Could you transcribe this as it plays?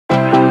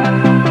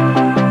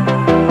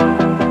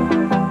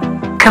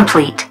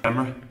complete.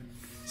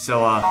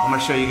 So I'm going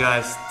to show you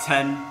guys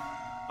 10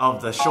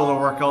 of the shoulder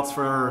workouts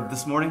for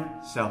this morning.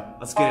 So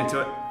let's get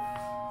into it.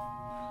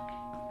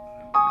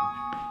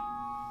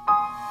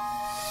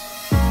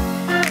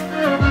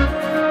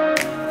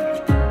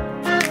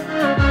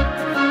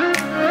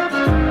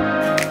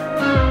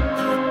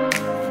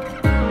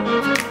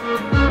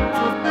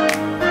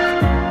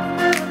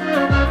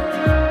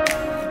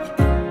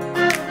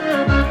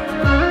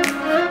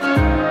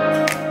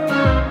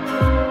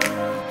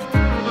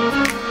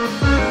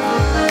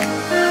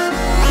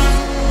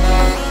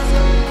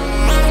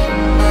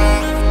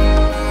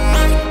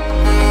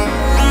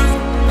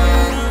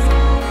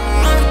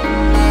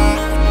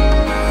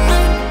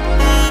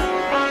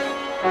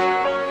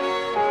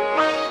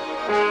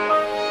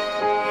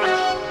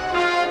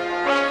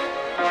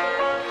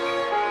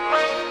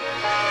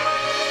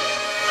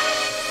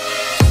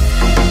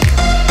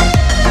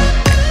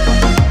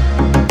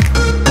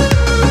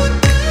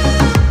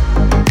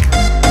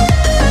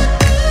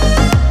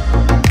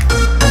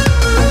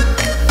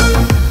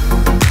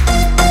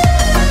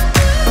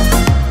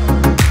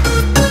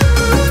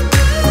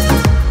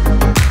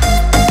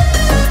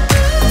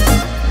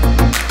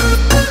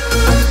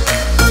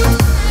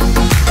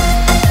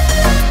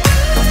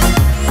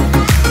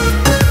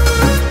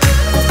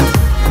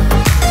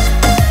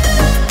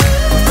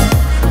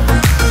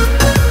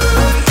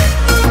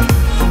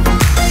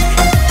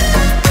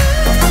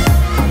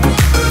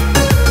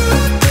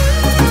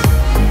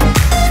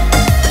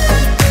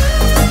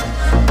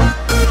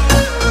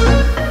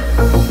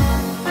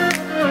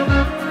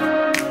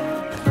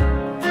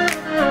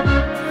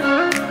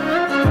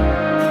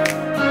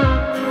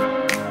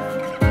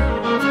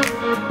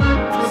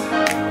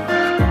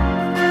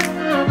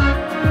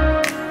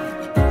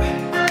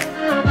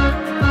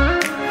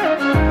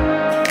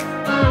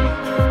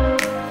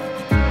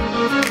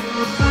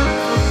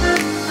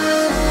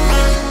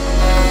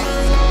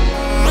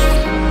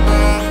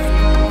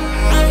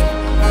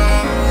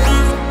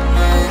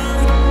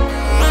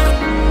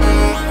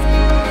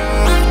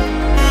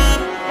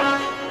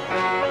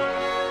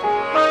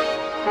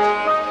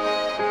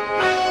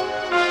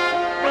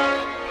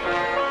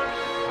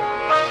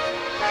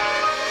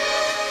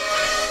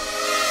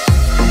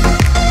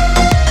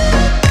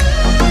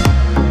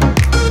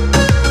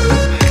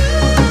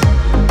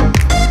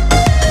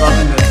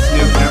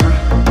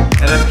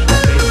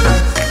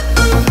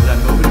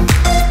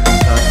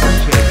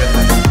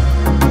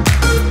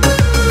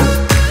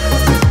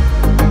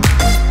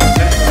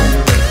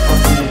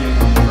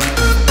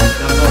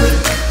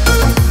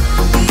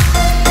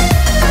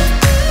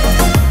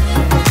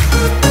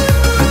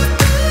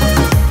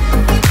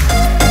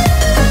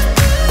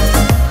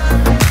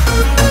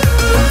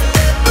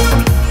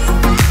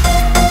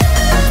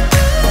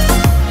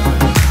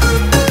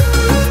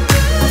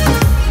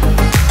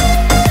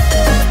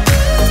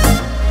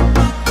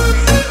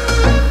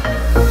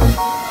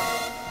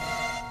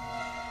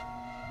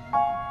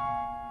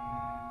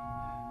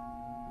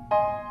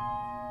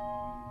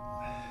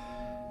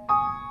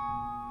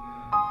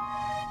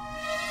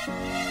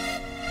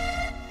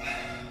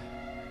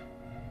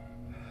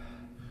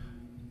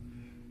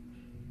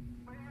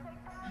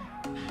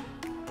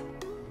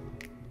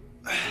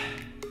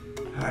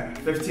 Alright,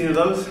 15 of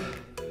those.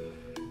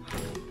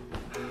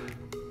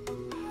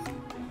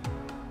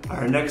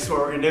 Alright, next what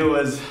we're gonna do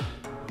is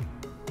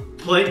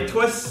plate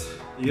twists.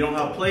 If you don't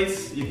have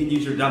plates, you can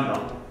use your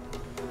dumbbell.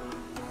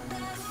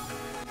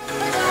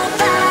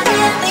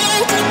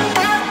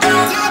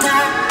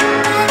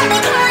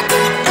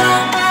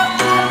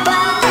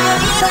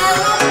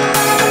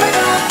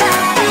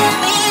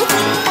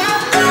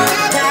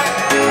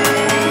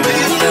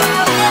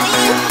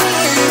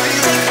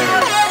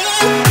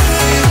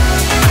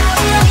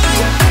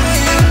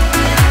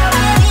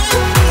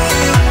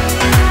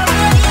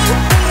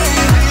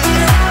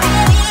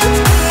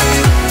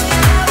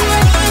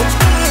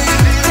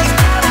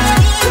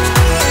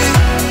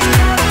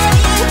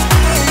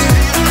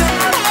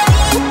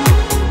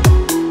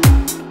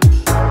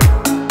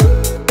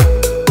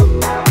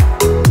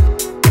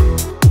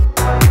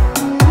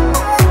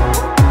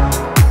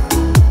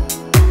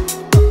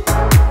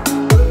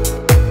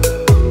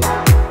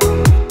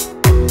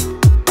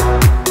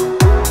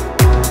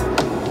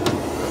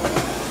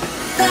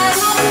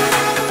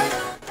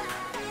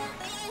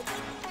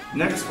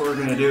 Next, what we're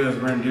going to do is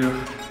we're going to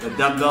do the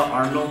dumbbell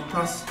Arnold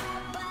press.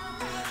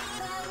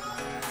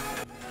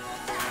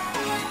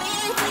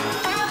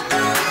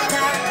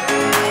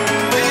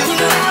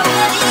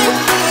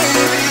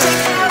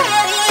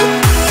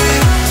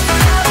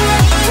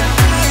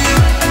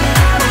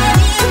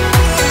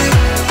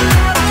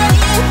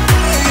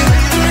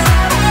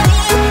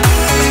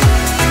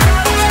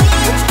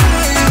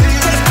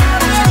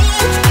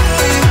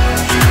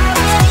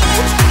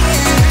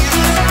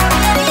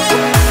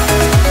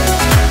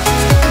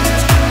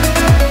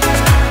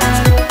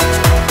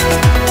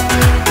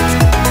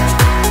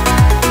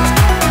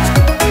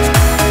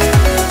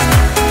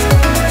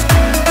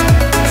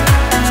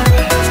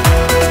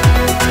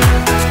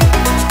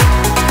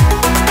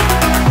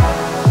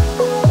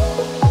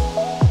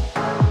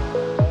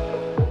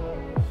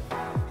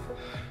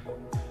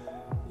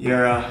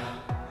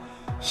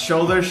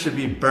 shoulders should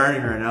be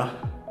burning right now.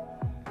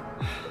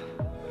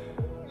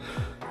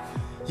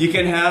 You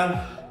can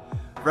have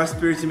rest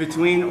periods in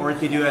between, or you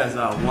can do it as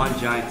one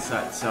giant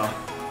set. So.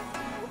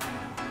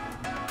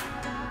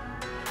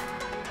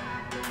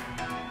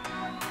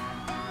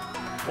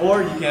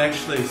 Or you can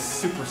actually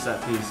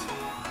superset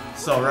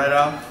these. So right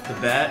off the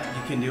bat,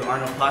 you can do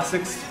Arnold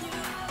classics,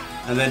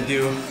 and then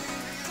do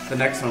the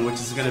next one, which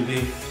is gonna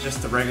be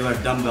just a regular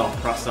dumbbell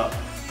press up.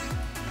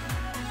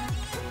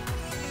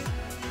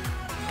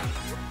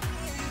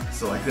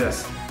 So like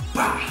this.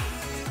 Bah!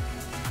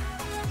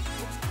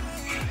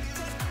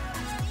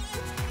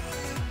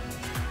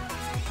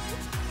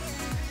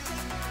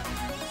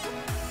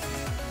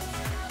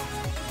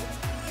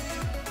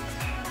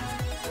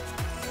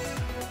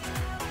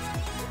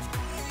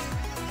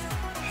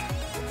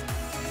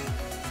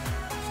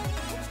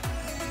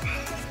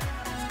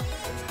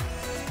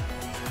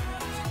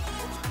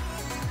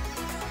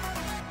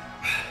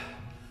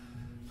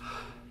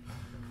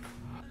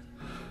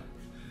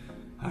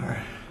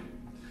 Alright,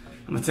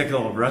 I'm gonna take a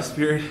little rest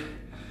period.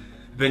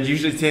 I've been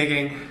usually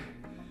taking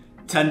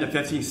 10 to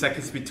 15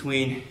 seconds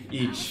between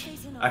each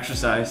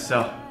exercise,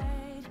 so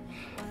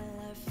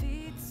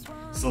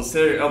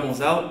instead of your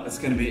elbows out, it's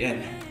gonna be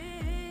in,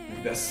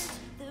 like this.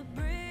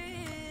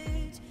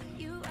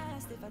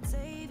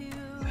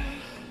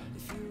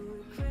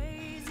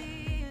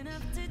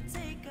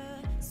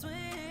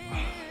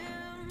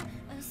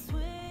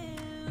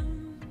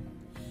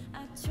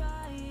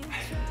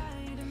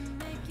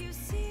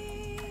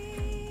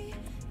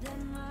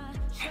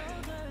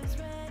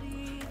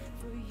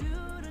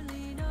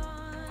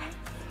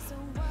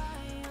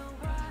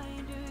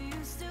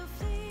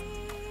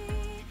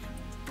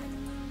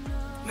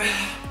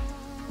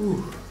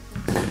 Ooh.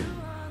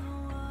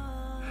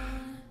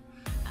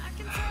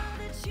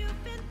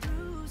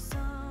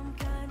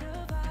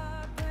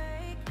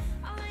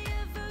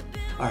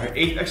 All right,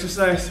 8th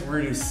exercise, we're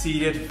gonna do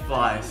seated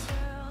flies.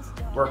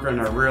 Work on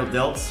our rear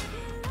delts,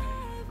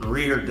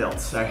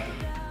 sorry.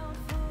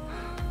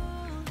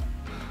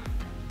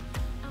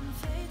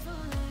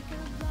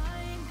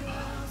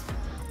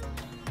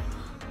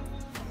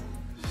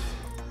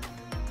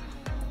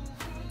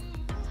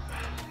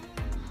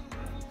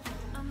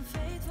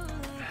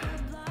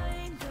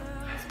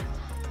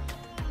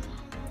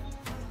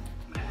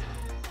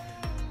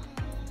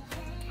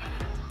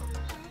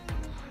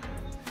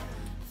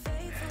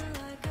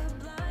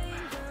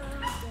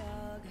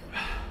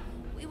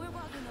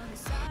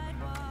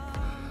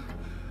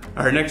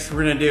 All right, next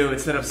we're gonna do,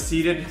 instead of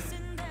seated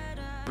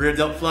rear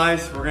delt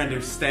flies, we're gonna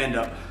do stand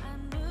up.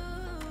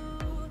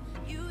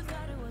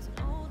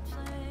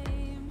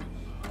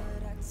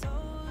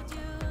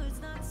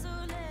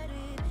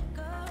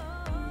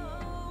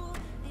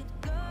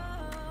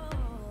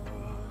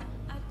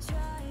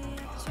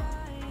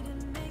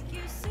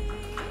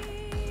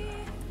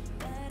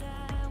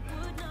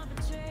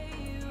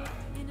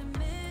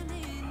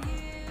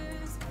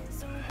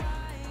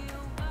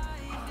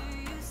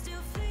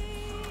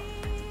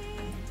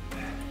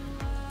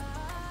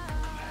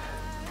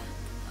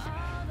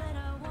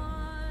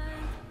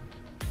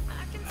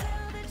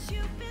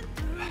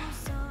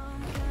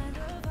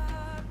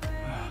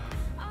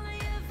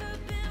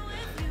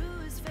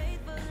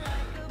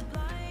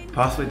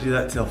 Possibly do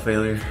that till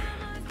failure.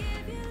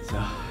 So,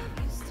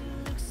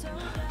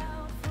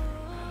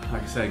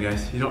 like I said,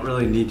 guys, you don't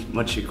really need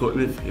much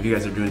equipment if you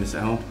guys are doing this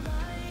at home.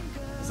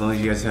 As long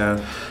as you guys have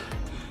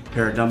a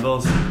pair of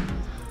dumbbells,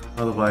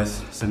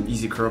 otherwise some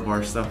easy curl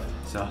bar stuff.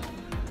 So,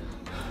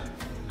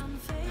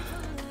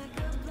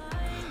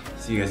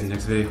 see you guys in the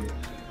next video.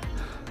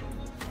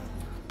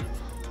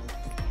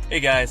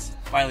 Hey guys,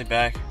 finally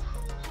back.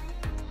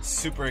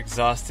 Super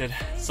exhausted.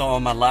 So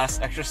on my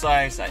last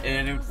exercise, I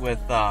ended with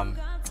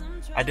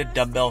I did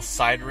dumbbell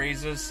side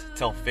raises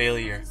till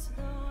failure,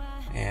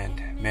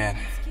 and man,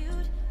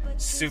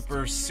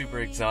 super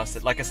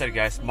exhausted. Like I said,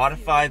 guys,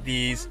 modify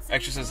these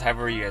exercises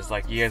however you guys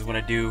like. You guys want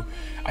to do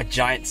a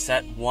giant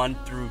set 1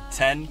 through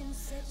 10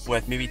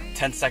 with maybe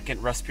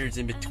 10-second rest periods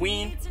in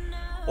between,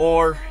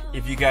 or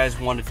if you guys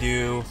want to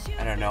do,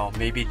 I don't know,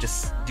 maybe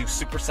just do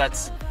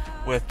supersets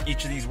with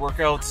each of these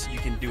workouts, you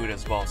can do it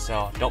as well.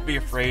 So don't be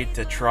afraid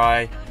to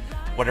try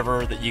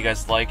whatever that you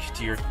guys like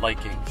to your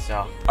liking.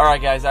 So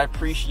alright guys, I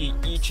appreciate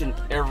each and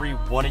every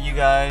one of you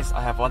guys.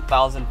 I have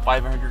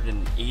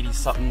 1,580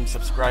 something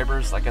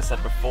subscribers. Like I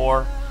said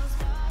before,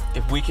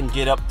 if we can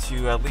get up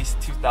to at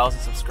least 2,000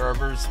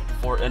 subscribers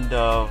before end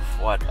of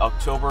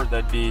October,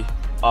 that'd be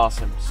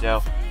awesome.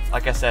 So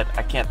like I said,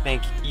 I can't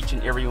thank each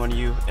and every one of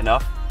you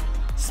enough.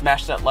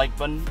 Smash that like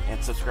button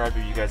and subscribe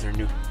if you guys are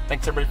new.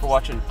 Thanks everybody for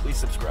watching. Please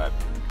subscribe.